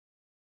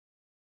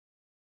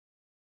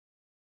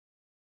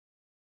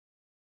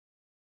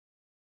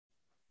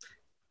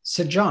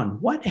So,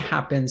 John, what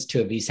happens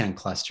to a vSAN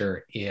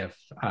cluster if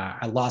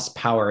I lost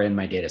power in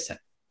my data set?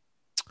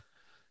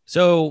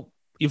 So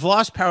you've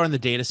lost power in the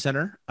data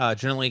center,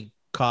 generally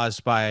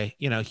caused by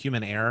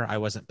human error. I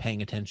wasn't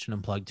paying attention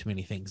and plugged too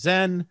many things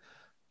in.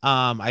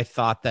 I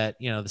thought that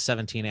the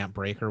 17 amp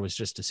breaker was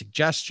just a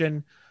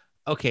suggestion.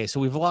 Okay, so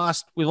we've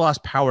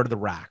lost power to the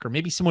rack, or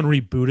maybe someone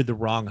rebooted the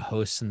wrong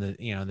hosts in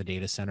the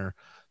data center.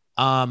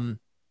 Um,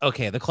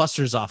 okay, the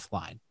cluster's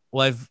offline.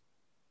 Well,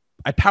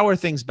 I power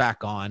things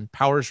back on.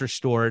 Power's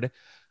restored.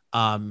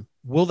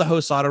 Will the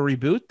host auto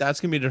reboot? That's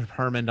going to be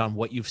determined on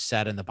what you've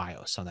set in the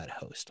BIOS on that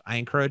host. I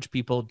encourage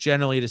people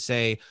generally to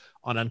say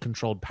on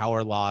uncontrolled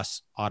power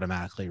loss,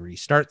 automatically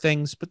restart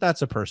things, but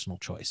that's a personal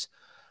choice.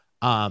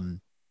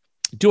 Um,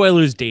 do I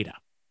lose data?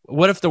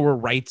 What if there were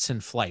writes in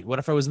flight? What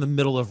if I was in the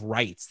middle of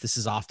writes? This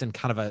is often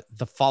kind of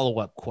the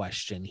follow-up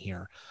question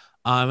here.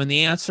 And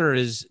the answer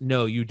is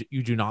no, you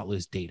do not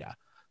lose data.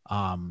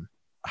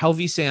 How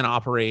vSAN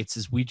operates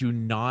is we do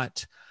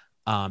not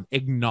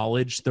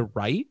acknowledge the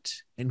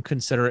write and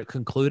consider it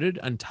concluded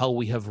until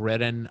we have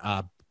written,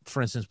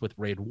 for instance, with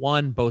RAID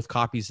 1, both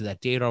copies of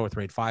that data. With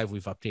RAID 5,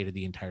 we've updated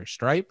the entire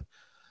stripe.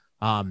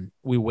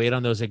 We wait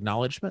on those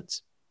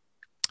acknowledgments.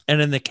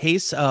 And in the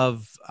case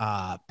of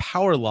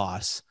power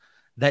loss,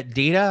 that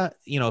data,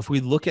 if we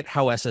look at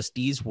how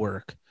SSDs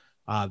work,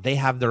 they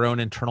have their own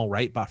internal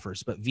write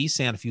buffers. But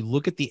vSAN, if you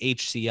look at the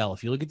HCL,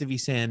 if you look at the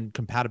vSAN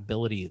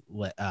compatibility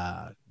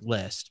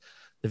list,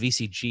 the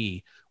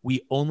VCG,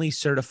 we only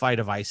certify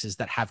devices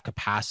that have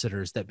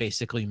capacitors that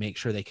basically make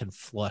sure they can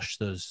flush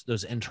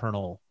those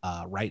internal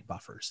write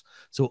buffers.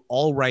 So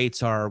all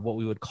writes are what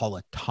we would call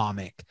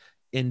atomic,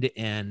 end to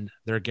end.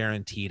 They're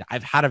guaranteed.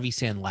 I've had a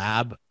vSAN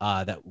lab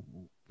that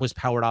was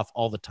powered off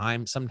all the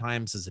time,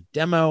 sometimes as a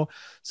demo,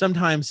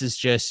 sometimes it's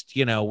just,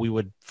 we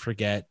would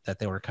forget that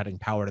they were cutting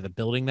power to the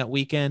building that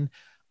weekend.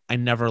 I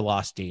never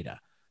lost data.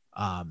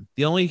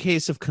 The only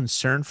case of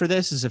concern for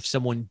this is if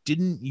someone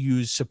didn't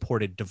use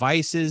supported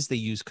devices, they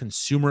use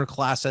consumer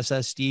class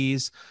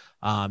SSDs.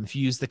 If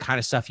you use the kind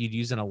of stuff you'd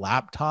use in a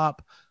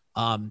laptop,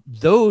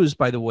 those,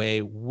 by the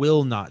way,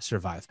 will not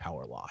survive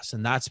power loss.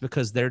 And that's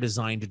because they're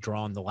designed to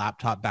draw on the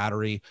laptop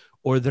battery,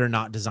 or they're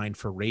not designed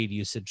for RAID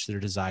usage. They're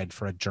designed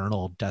for a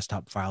journal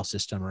desktop file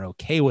system, are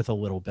okay with a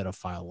little bit of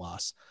file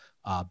loss.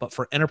 But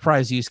for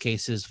enterprise use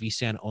cases,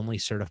 vSAN only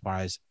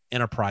certifies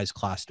enterprise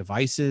class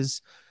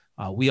devices.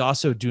 We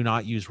also do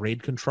not use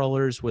RAID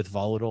controllers with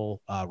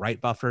volatile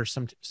write buffers.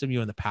 Some of you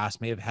in the past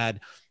may have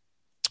had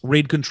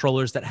RAID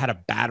controllers that had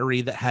a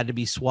battery that had to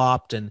be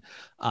swapped, and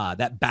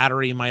that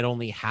battery might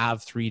only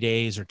have 3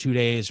 days or 2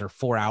 days or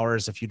 4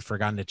 hours if you'd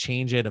forgotten to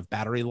change it of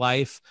battery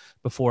life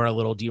before a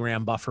little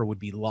DRAM buffer would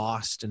be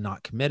lost and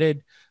not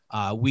committed.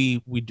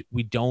 We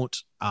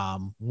don't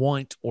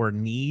want or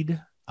need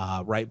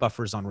write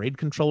buffers on RAID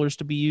controllers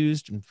to be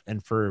used,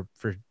 and for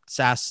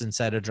SAS and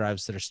SATA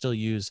drives that are still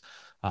used,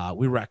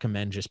 we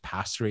recommend just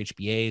pass-through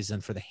HBAs,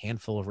 and for the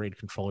handful of RAID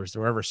controllers that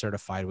were ever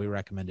certified, we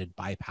recommended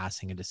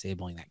bypassing and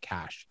disabling that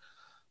cache.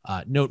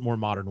 Note more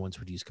modern ones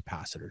would use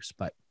capacitors,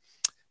 but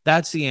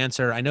that's the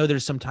answer. I know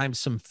there's sometimes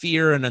some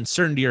fear and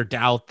uncertainty or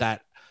doubt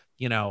that,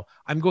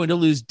 I'm going to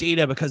lose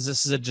data because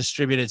this is a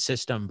distributed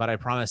system, but I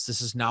promise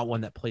this is not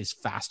one that plays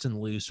fast and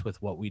loose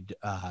with what we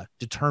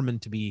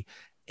determined to be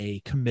a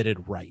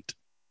committed write.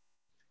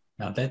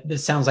 Now,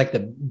 this sounds like the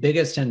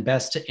biggest and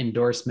best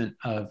endorsement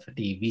of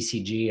the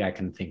VCG I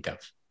can think of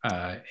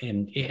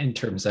in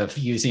terms of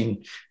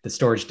using the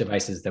storage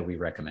devices that we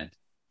recommend.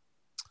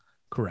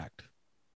 Correct.